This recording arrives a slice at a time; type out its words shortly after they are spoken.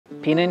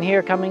PNin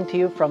here, coming to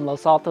you from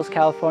Los Altos,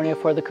 California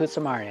for the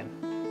Kusamarian.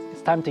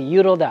 It's time to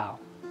YoudleDAO.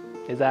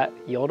 Is that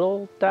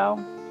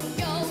YoudleDAO?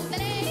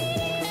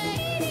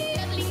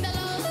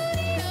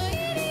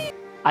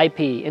 IP,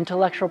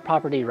 intellectual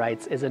property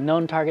rights, is a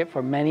known target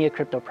for many a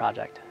crypto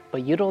project,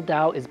 but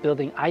YoudleDAO is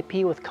building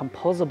IP with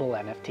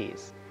composable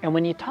NFTs. And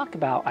when you talk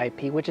about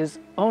IP, which is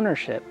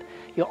ownership,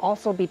 you'll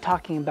also be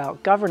talking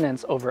about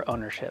governance over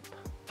ownership,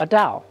 a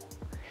DAO.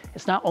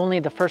 It's not only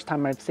the first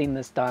time I've seen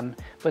this done,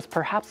 but it's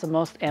perhaps the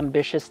most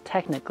ambitious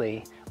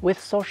technically, with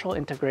social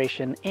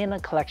integration in a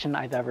collection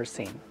I've ever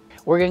seen.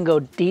 We're gonna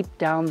go deep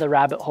down the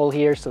rabbit hole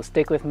here, so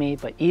stick with me,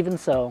 but even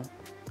so,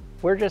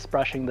 we're just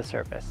brushing the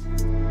surface.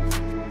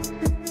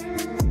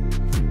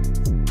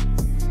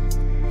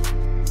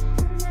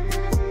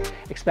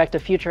 Expect a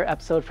future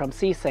episode from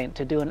C-Saint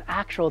to do an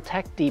actual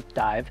tech deep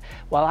dive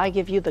while I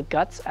give you the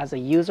guts as a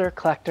user,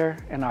 collector,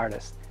 and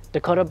artist.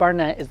 Dakota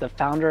Barnett is the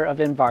founder of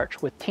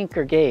InvArch with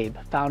Tinker Gabe,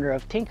 founder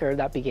of Tinker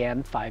that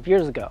began 5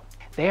 years ago.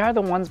 They are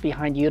the ones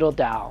behind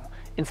YoudleDAO,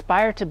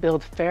 inspired to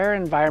build fair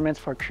environments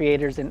for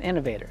creators and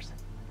innovators.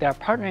 They are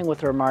partnering with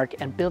RMRK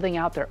and building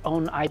out their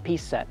own IP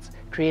sets,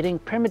 creating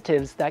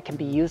primitives that can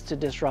be used to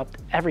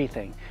disrupt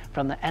everything,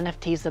 from the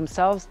NFTs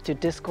themselves to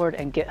Discord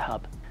and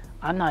GitHub.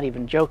 I'm not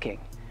even joking.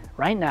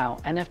 Right now,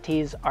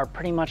 NFTs are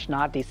pretty much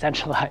not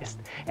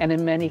decentralized, and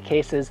in many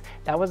cases,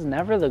 that was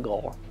never the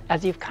goal,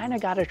 as you've kind of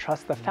got to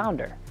trust the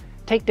founder.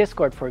 Take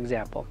Discord, for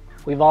example.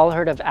 We've all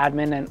heard of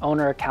admin and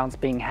owner accounts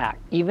being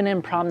hacked, even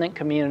in prominent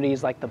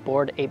communities like the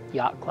Bored Ape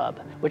Yacht Club,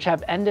 which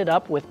have ended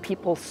up with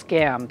people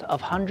scammed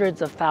of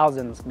hundreds of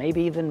thousands,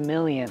 maybe even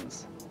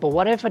millions. But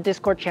what if a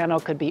Discord channel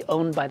could be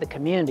owned by the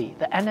community,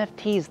 the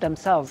NFTs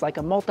themselves, like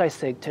a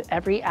multisig to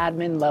every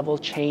admin level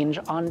change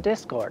on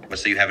Discord?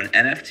 So you have an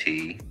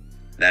NFT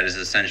that is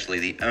essentially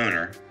the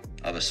owner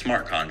of a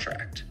smart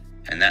contract.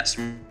 And that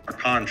smart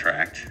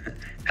contract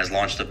has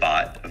launched a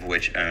bot of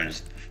which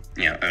owns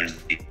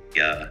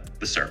the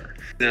server.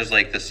 There's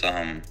like this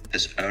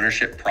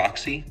ownership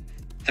proxy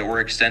that we're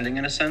extending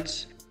in a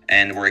sense,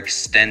 and we're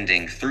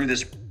extending through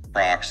this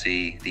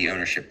proxy the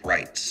ownership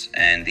rights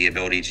and the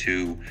ability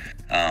to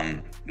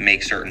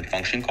make certain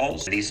function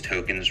calls. These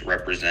tokens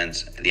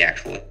represents the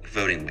actual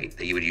voting weight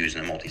that you would use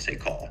in a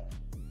multi-sig call.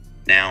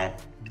 Now,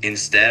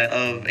 instead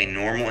of a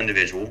normal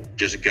individual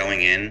just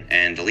going in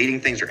and deleting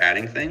things or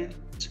adding things,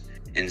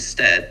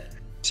 instead,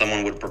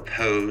 someone would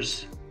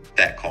propose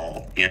that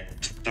call.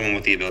 Someone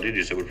with the ability to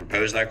do so would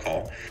propose that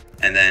call.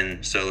 And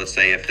then, so let's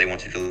say if they want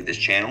to delete this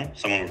channel,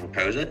 someone would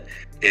propose it.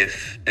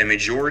 If a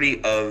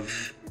majority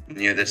of,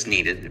 that's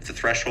needed, if the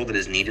threshold that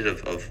is needed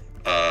of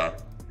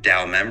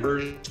DAO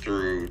members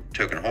through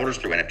token holders,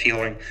 through NFT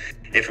holding,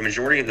 if a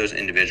majority of those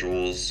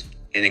individuals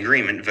in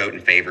agreement vote in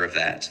favor of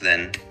that,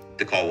 then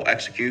the call will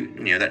execute,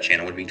 that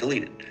channel would be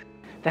deleted.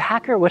 The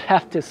hacker would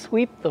have to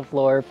sweep the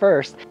floor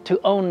first to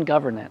own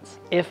governance,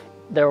 if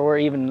there were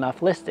even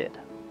enough listed.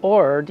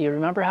 Or do you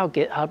remember how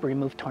GitHub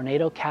removed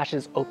Tornado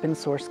Cash's open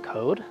source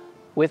code?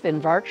 With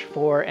InvArch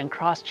 4 and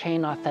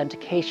cross-chain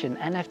authentication,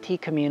 NFT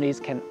communities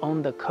can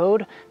own the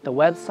code, the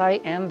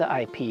website, and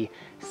the IP.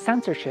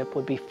 Censorship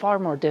would be far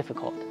more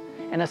difficult.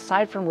 And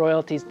aside from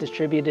royalties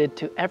distributed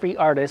to every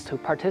artist who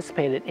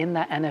participated in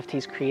that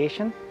NFT's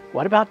creation,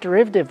 what about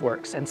derivative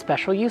works and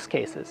special use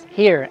cases?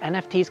 Here,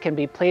 NFTs can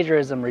be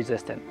plagiarism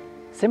resistant.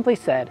 Simply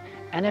said,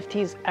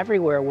 NFTs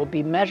everywhere will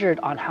be measured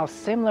on how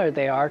similar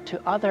they are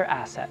to other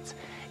assets,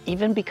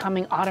 even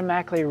becoming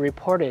automatically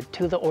reported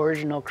to the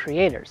original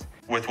creators.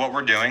 With what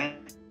we're doing,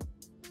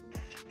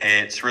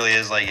 it really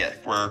is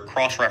we're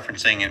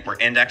cross-referencing it, we're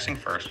indexing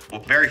first.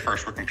 Well, very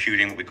first, we're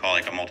computing what we call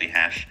like a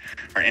multi-hash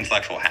or an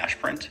intellectual hash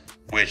print,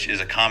 which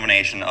is a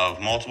combination of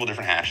multiple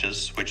different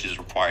hashes, which is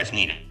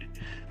needed.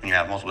 When you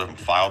have multiple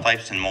different file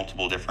types and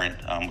multiple different,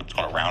 what's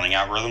called a rounding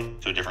algorithm,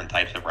 so different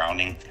types of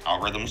rounding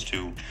algorithms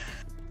to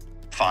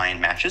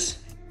find matches.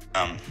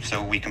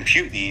 So we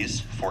compute these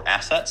for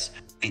assets,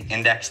 we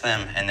index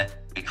them, and then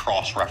we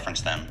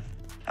cross-reference them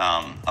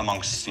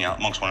amongst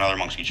one another,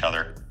 amongst each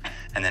other.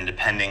 And then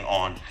depending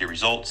on the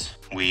results,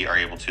 we are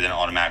able to then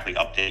automatically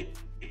update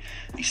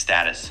the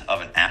status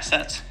of an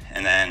asset.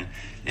 And then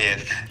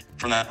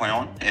from that point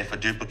on, if a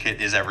duplicate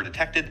is ever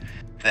detected,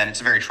 then it's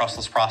a very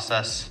trustless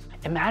process.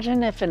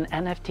 Imagine if an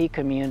NFT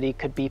community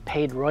could be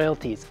paid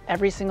royalties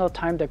every single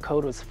time their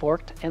code was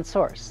forked and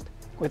sourced.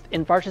 With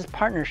InvArch's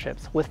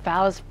partnerships with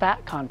Fala's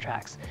Fat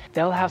contracts,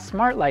 they'll have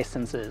smart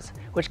licenses,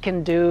 which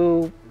can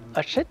do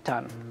a shit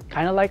ton,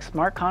 kind of like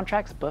smart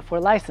contracts, but for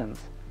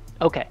license.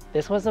 Okay,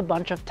 this was a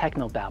bunch of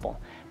technobabble,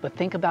 but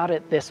think about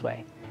it this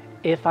way.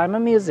 If I'm a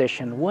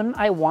musician, wouldn't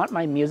I want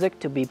my music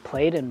to be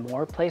played in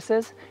more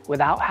places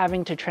without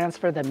having to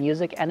transfer the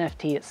music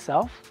NFT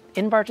itself?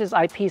 InvArch's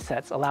IP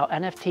sets allow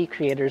NFT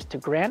creators to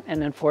grant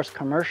and enforce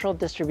commercial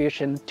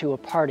distribution to a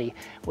party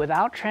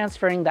without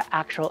transferring the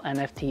actual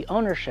NFT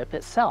ownership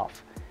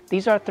itself.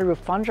 These are through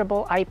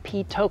fungible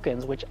IP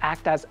tokens, which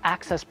act as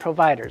access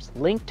providers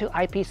linked to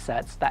IP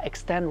sets that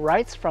extend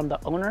rights from the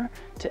owner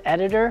to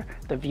editor,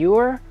 the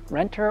viewer,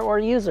 renter, or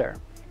user.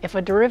 If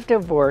a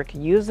derivative work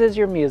uses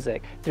your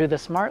music through the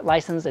smart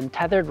license and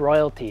tethered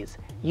royalties,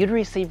 you'd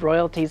receive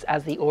royalties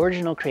as the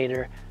original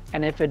creator,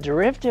 and if a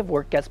derivative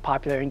work gets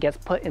popular and gets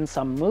put in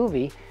some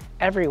movie,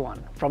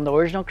 everyone, from the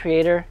original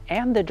creator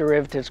and the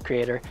derivatives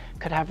creator,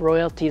 could have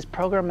royalties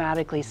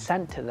programmatically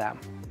sent to them.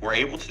 We're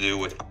able to do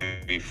with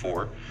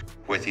before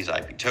with these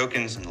IP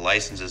tokens and the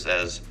licenses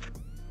as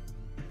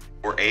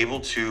we're able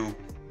to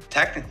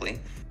technically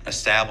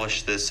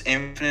establish this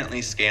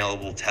infinitely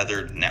scalable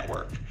tethered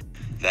network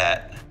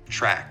that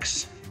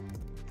tracks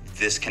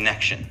this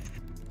connection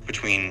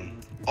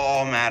between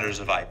all matters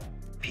of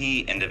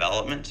IP and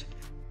development,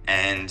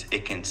 and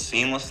it can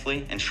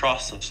seamlessly and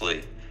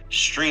trustlessly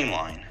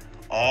streamline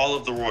all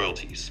of the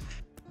royalties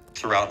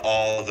throughout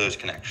all of those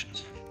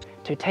connections.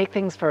 To take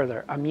things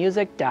further, a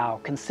music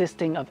DAO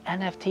consisting of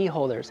NFT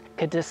holders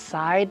could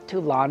decide to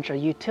launch a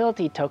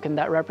utility token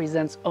that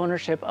represents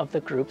ownership of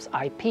the group's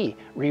IP,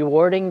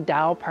 rewarding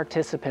DAO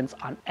participants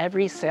on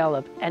every sale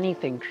of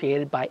anything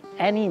created by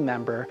any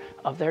member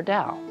of their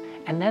DAO.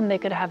 And then they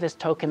could have this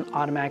token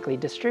automatically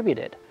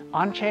distributed.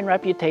 On-chain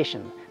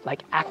reputation,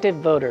 like active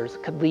voters,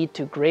 could lead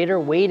to greater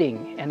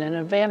weighting and an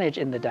advantage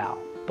in the DAO.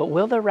 But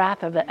will the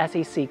wrath of the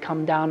SEC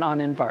come down on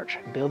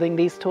InvArch building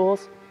these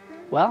tools?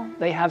 Well,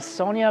 they have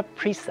Sonia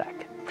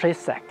Prisek,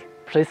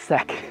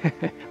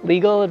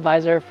 legal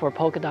advisor for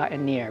Polkadot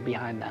and Near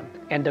behind them,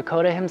 and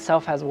Dakota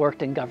himself has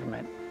worked in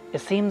government.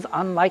 It seems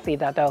unlikely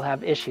that they'll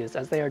have issues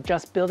as they are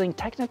just building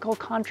technical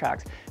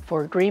contracts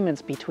for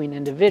agreements between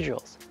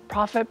individuals.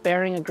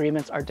 Profit-bearing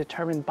agreements are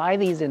determined by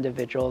these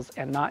individuals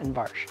and not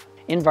InvArch.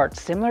 InvArch,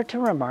 similar to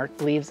Remark,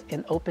 believes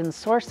in open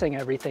sourcing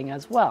everything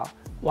as well.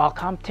 While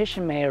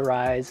competition may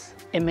arise,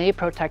 it may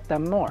protect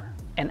them more.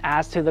 And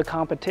as to the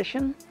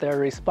competition, their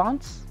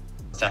response?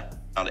 Sound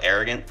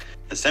arrogant?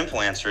 The simple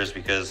answer is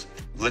because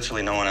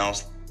literally no one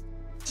else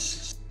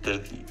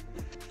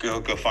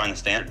go find the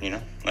standard, you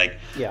know? Like,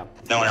 yeah.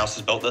 No one else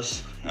has built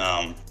this.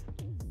 And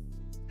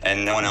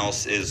no one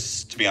else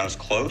is, to be honest,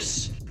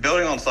 close.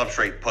 Building on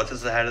Substrate puts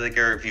us ahead of the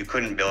curve. You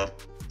couldn't build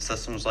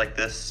systems like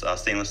this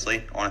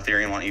seamlessly on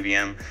Ethereum, on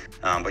EVM,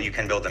 but you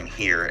can build them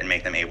here and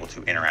make them able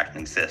to interact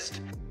and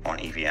exist on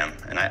EVM.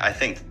 And I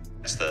think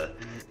that's the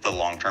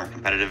long-term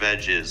competitive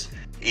edge is,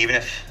 even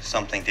if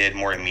something did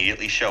more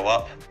immediately show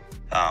up,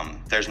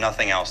 there's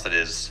nothing else that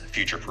is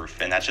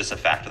future-proof, and that's just a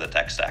fact of the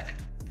tech stack.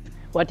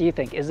 What do you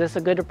think? Is this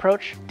a good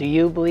approach? Do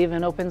you believe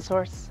in open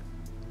source?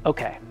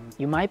 Okay,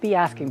 you might be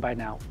asking by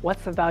now,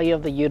 what's the value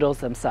of the Youdles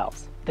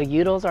themselves? The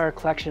Youdles are a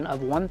collection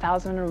of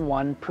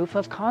 1001 proof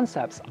of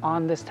concepts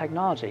on this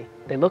technology.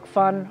 They look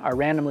fun, are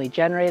randomly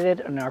generated,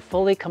 and are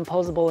fully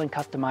composable and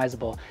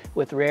customizable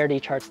with rarity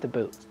charts to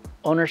boot.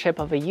 Ownership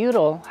of a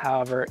Youdle,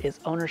 however, is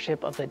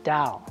ownership of the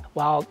DAO.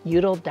 While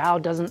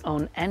YoudleDAO doesn't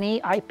own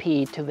any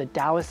IP to the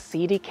Daoist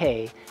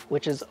CDK,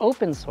 which is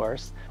open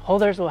source,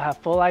 holders will have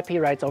full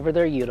IP rights over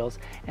their Youdles,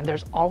 and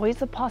there's always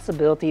the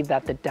possibility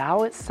that the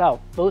DAO itself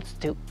votes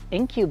to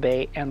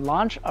incubate and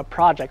launch a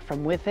project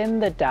from within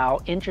the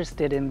DAO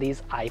interested in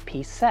these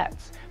IP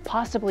sets,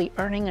 possibly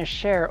earning a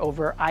share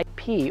over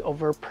IP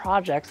over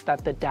projects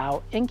that the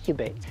DAO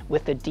incubates,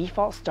 with the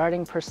default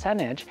starting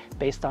percentage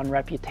based on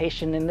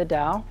reputation in the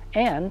DAO.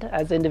 And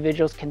as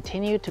individuals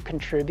continue to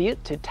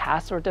contribute to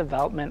tasks or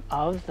development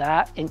of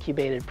that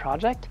incubated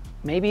project,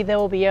 maybe they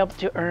will be able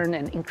to earn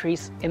an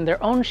increase in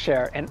their own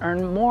share and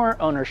earn more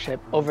ownership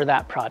over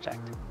that project.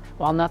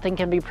 While nothing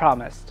can be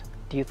promised,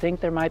 do you think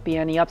there might be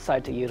any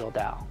upside to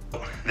YoudleDAO?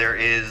 There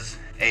is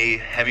a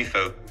heavy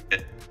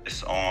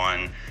focus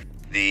on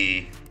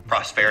the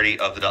prosperity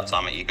of the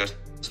Kusama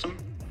ecosystem.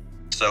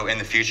 So in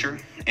the future,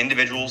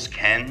 individuals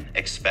can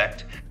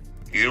expect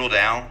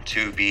YoudleDAO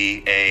to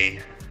be I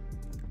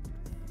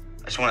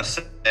don't want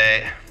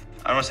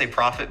to say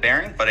profit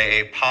bearing, but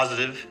a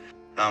positive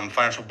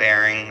financial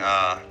bearing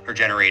or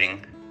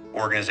generating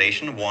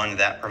organization, one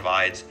that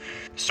provides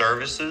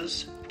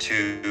services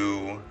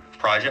to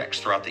projects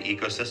throughout the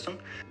ecosystem.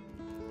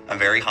 I'm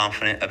very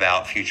confident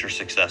about future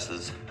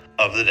successes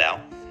of the DAO.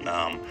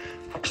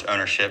 Of course,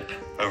 ownership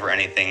over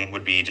anything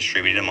would be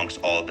distributed amongst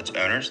all of its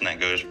owners, and that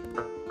goes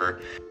for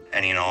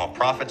any and all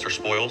profits or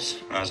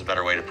spoils, is a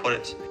better way to put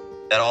it.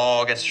 That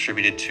all gets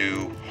distributed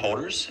to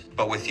holders.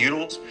 But with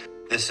Youdles,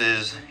 this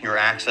is your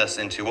access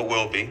into what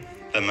will be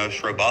the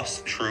most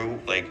robust, a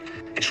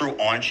true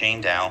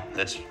on-chain DAO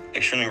that's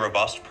extremely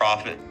robust,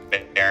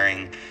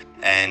 profit-bearing,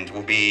 and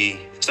will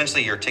be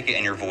essentially your ticket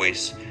and your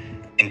voice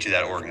into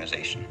that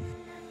organization.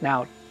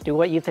 Now, do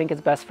what you think is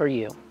best for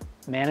you.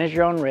 Manage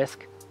your own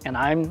risk, and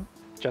I'm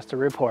just a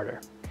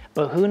reporter.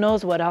 But who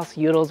knows what else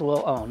Youdles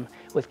will own,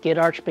 with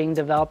GitArch being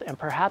developed and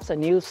perhaps a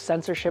new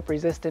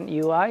censorship-resistant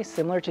UI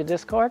similar to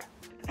Discord?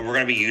 We're going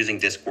to be using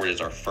Discord as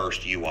our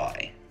first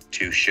UI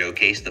to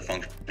showcase the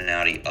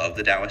functionality of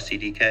the DAO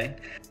CDK.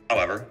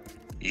 However,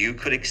 you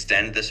could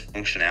extend this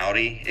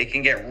functionality. It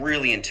can get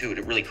really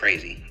intuitive, really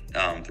crazy.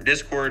 Through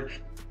Discord,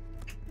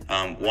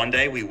 One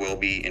day we will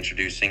be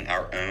introducing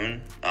our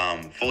own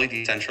fully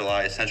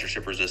decentralized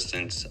censorship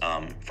resistance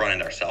front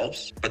end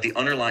ourselves. But the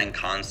underlying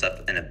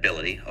concept and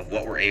ability of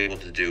what we're able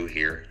to do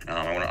here,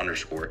 I want to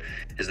underscore,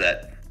 is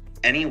that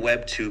any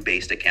Web 2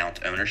 based account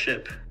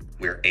ownership,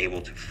 we're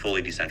able to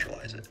fully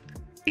decentralize it.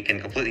 We can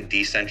completely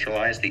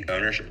decentralize the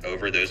ownership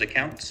over those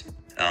accounts.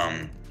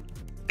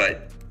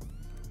 But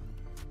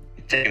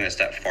taking a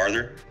step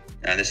farther,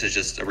 this is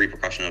just a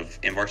repercussion of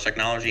InvArch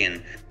technology,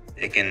 and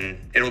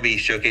it'll be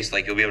showcased,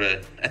 like you'll be able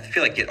to, I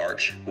feel like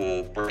GitArch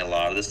will bring a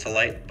lot of this to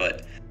light,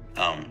 but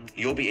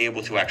you'll be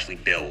able to actually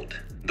build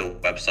the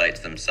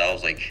websites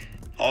themselves, like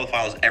all the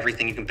files,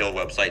 everything. You can build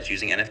websites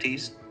using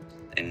NFTs,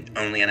 and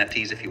only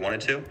NFTs if you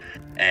wanted to,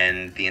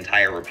 and the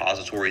entire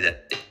repository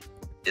that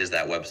is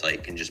that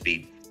website can just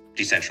be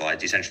decentralized,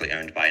 decentrally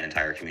owned by an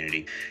entire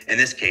community. In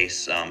this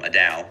case, a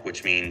DAO,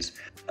 which means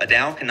a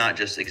DAO cannot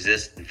just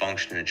exist and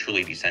function in a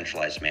truly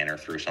decentralized manner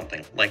through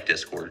something like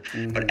Discord,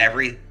 but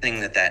everything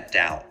that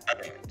DAO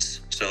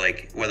owns. So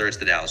like whether it's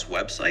the DAO's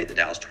website, the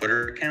DAO's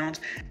Twitter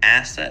account,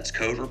 assets,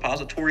 code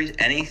repositories,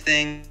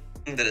 anything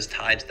that is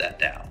tied to that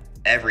DAO,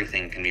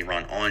 everything can be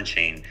run on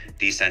chain,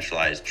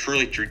 decentralized,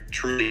 truly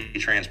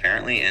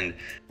transparently. And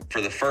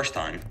for the first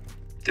time,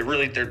 there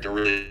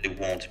really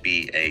won't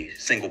be a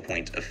single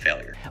point of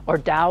failure. Or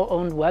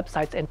DAO-owned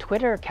websites and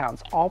Twitter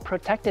accounts, all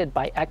protected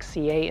by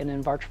XCA and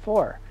InvArch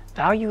 4.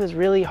 Value is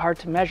really hard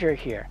to measure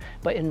here,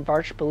 but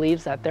InvArch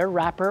believes that their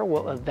wrapper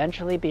will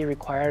eventually be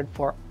required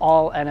for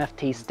all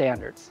NFT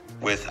standards.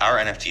 With our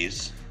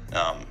NFTs,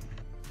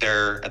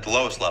 they're at the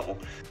lowest level.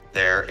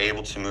 They're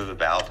able to move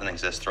about and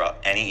exist throughout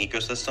any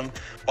ecosystem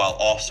while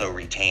also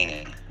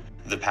retaining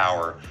the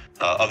power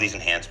of these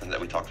enhancements that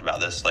we talked about,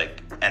 this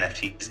like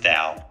NFT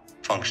DAO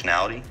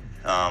functionality.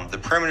 The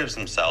primitives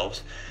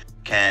themselves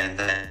can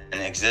then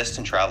exist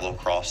and travel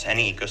across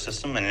any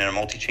ecosystem, and in a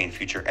multi-chain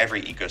future,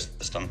 every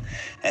ecosystem,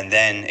 and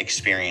then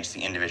experience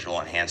the individual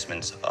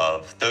enhancements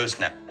of those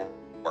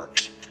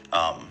networks,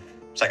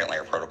 second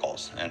layer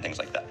protocols, and things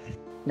like that.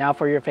 Now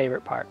for your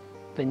favorite part,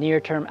 the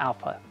near-term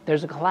alpha.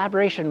 There's a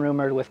collaboration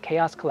rumored with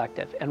Chaos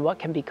Collective, and what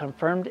can be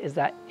confirmed is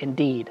that,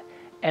 indeed,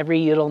 every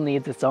Youdle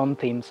needs its own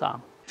theme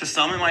song. To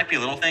some, it might be a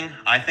little thing.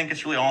 I think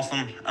it's really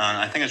awesome.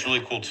 I think it's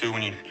really cool too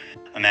when you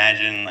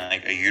imagine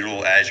like a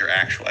Youdle as your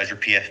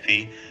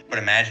PFP, but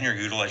imagine your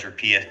Youdle as your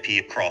PFP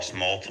across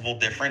multiple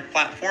different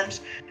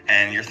platforms,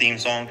 and your theme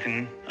song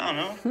can, I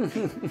don't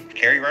know,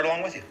 carry right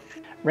along with you.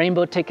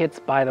 Rainbow tickets,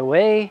 by the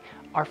way,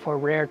 are for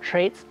rare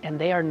traits, and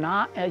they are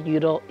not a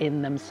Youdle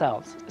in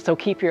themselves. So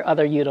keep your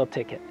other Youdle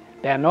ticket.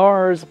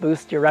 Banners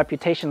boost your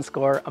reputation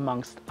score,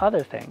 amongst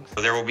other things.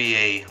 So there will be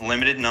a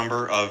limited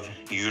number of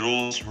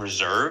Youdles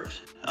reserved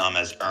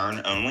as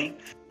earn only.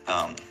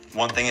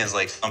 One thing is,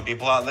 like, some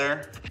people out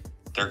there,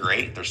 they're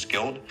great, they're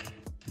skilled,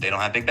 they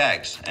don't have big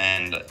bags.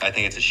 And I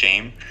think it's a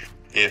shame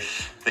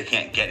if they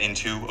can't get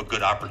into a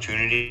good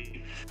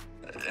opportunity.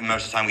 And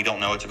most of the time we don't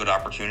know it's a good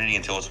opportunity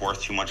until it's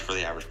worth too much for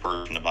the average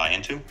person to buy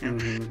into.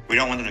 We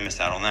don't want them to miss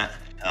out on that.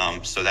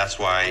 So that's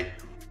why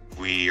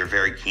we are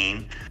very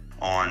keen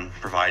on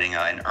providing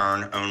an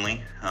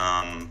earn-only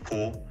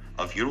pool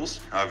of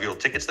Youdle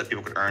tickets that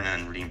people could earn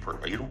and redeem for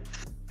Youdle.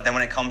 Then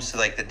when it comes to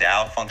like the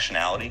DAO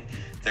functionality,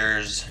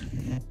 there's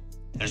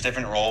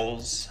different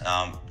roles,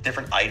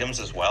 different items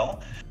as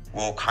well.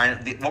 We'll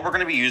what we're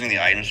going to be using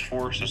the items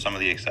for, so some of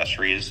the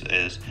accessories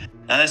is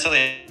not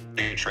necessarily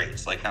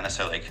traits, like not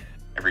necessarily like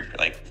every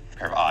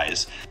pair of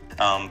eyes,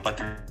 but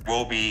there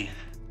will be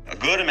a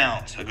good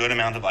amount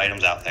of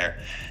items out there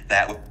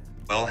that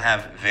will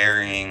have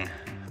varying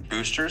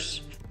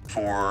boosters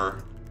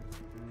for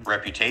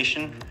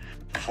reputation,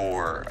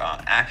 for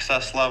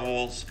access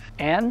levels.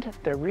 And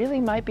there really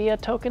might be a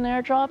token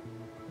airdrop.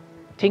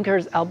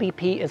 Tinker's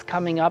LBP is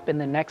coming up in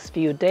the next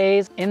few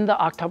days in the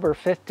October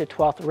 5th to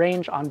 12th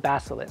range on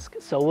Basilisk,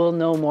 so we'll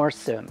know more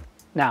soon.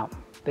 Now,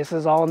 this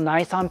is all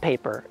nice on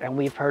paper, and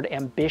we've heard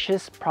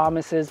ambitious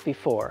promises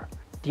before.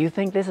 Do you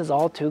think this is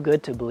all too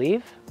good to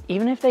believe?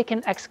 Even if they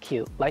can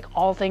execute, like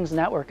all things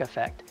network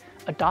effect,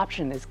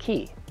 adoption is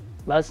key.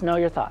 Let us know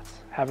your thoughts.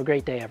 Have a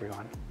great day,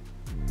 everyone.